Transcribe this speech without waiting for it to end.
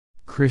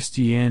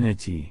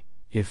Christianity,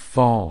 if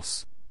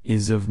false,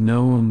 is of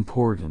no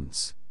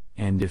importance,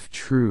 and if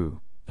true,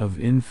 of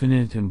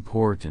infinite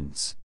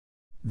importance.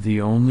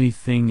 The only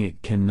thing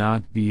it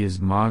cannot be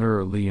is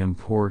moderately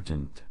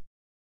important.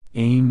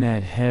 Aim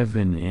at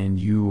heaven and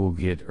you will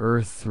get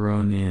earth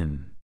thrown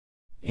in.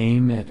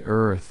 Aim at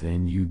earth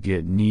and you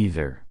get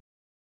neither.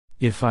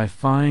 If I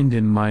find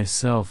in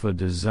myself a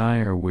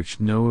desire which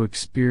no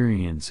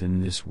experience in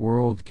this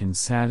world can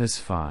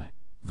satisfy,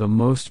 the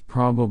most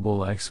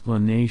probable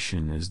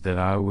explanation is that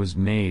I was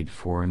made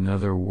for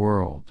another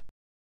world.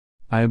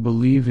 I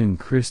believe in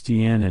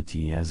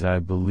Christianity as I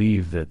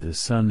believe that the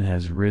sun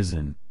has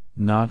risen,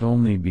 not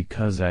only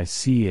because I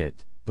see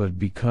it, but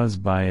because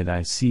by it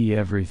I see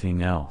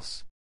everything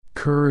else.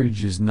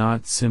 Courage is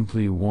not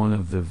simply one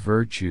of the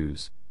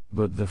virtues,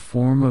 but the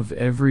form of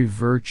every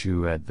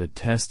virtue at the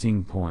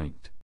testing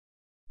point.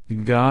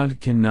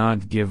 God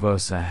cannot give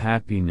us a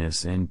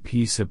happiness and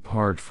peace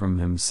apart from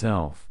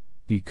Himself,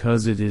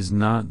 because it is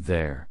not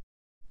there.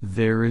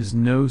 There is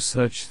no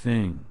such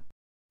thing.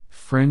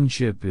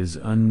 Friendship is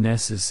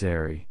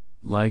unnecessary,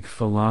 like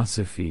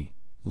philosophy,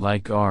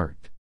 like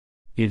art.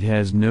 It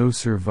has no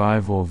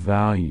survival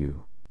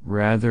value,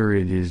 rather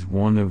it is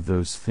one of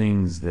those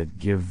things that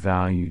give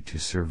value to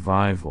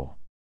survival.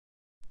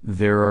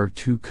 There are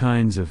two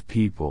kinds of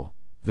people,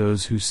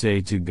 those who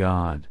say to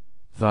God,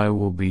 "Thy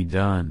will be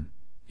done,"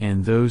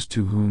 and those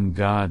to whom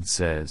God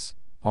says,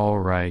 "All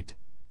right,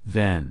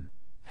 then,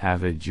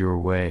 have it your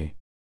way."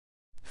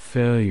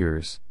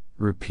 Failures,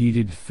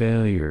 repeated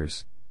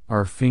failures,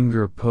 are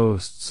finger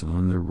posts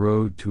on the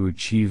road to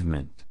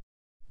achievement.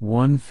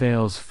 One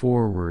fails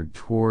forward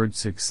toward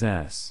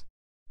success.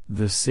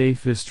 The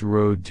safest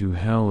road to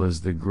hell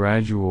is the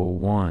gradual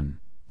one,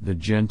 the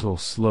gentle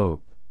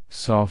slope,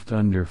 soft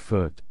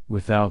underfoot,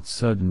 without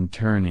sudden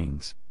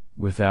turnings,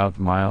 without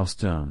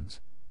milestones,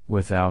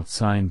 without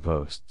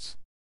signposts.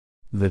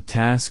 The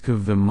task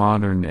of the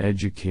modern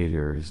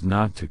educator is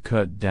not to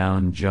cut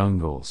down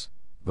jungles,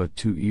 but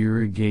to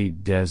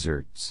irrigate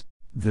deserts.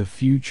 The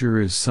future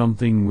is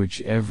something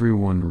which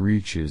everyone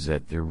reaches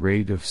at the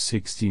rate of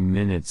 60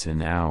 minutes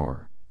an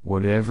hour,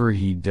 whatever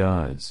he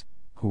does,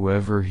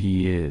 whoever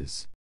he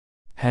is.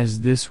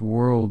 Has this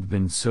world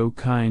been so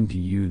kind to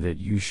you that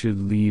you should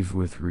leave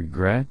with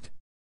regret?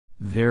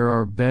 There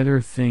are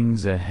better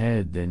things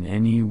ahead than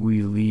any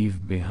we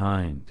leave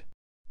behind.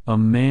 A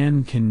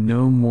man can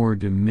no more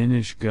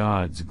diminish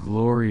God's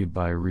glory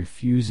by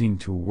refusing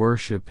to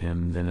worship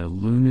Him than a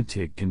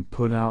lunatic can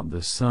put out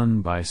the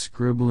sun by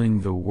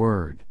scribbling the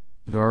word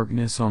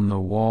darkness on the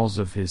walls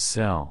of his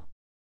cell.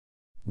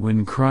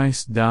 When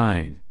Christ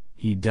died,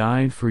 He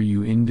died for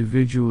you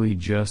individually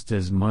just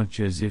as much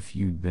as if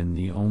you'd been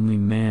the only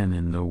man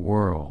in the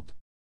world.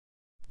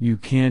 You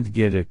can't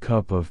get a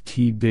cup of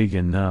tea big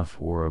enough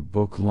or a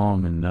book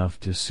long enough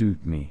to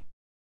suit me.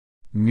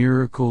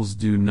 Miracles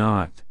do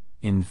not,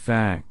 in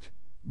fact,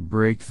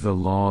 break the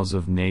laws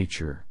of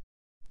nature.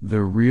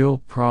 The real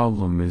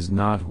problem is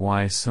not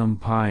why some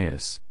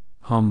pious,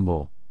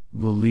 humble,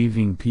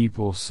 believing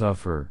people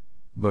suffer,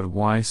 but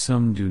why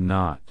some do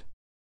not.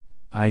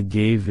 I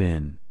gave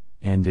in,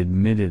 and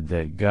admitted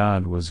that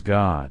God was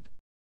God.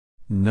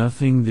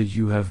 Nothing that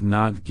you have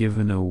not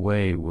given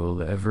away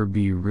will ever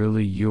be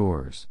really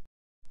yours.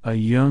 A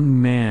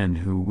young man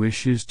who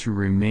wishes to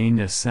remain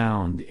a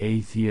sound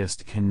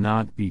atheist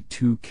cannot be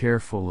too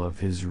careful of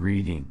his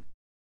reading.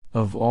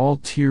 Of all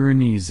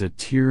tyrannies, a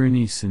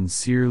tyranny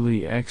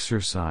sincerely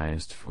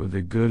exercised for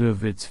the good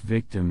of its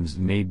victims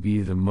may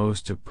be the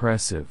most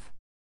oppressive.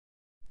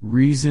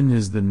 Reason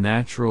is the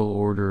natural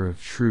order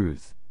of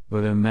truth,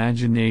 but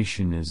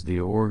imagination is the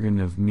organ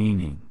of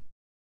meaning.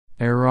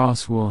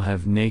 Eros will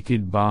have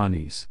naked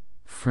bodies,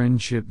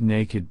 friendship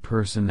naked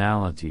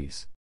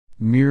personalities.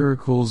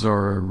 Miracles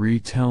are a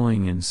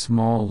retelling in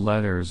small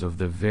letters of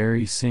the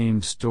very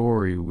same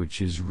story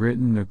which is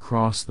written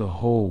across the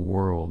whole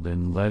world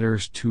in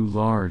letters too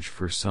large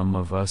for some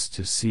of us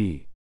to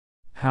see.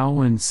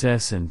 How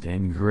incessant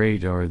and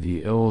great are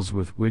the ills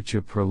with which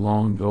a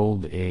prolonged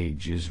old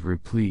age is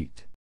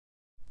replete.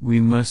 We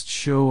must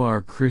show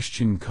our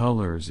Christian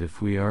colors if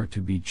we are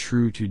to be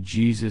true to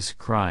Jesus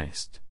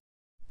Christ.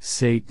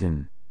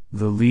 Satan,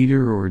 the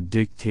leader or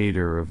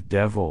dictator of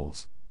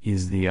devils,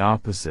 is the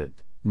opposite,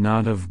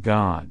 not of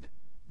God,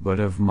 but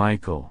of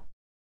Michael.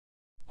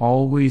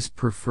 Always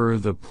prefer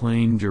the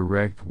plain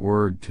direct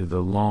word to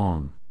the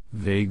long,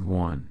 vague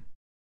one.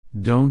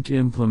 Don't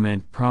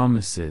implement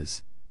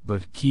promises,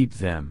 but keep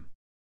them.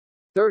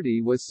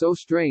 30 was so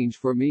strange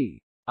for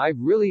me. I've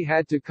really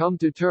had to come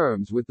to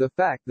terms with the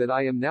fact that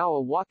I am now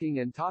a walking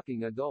and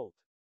talking adult.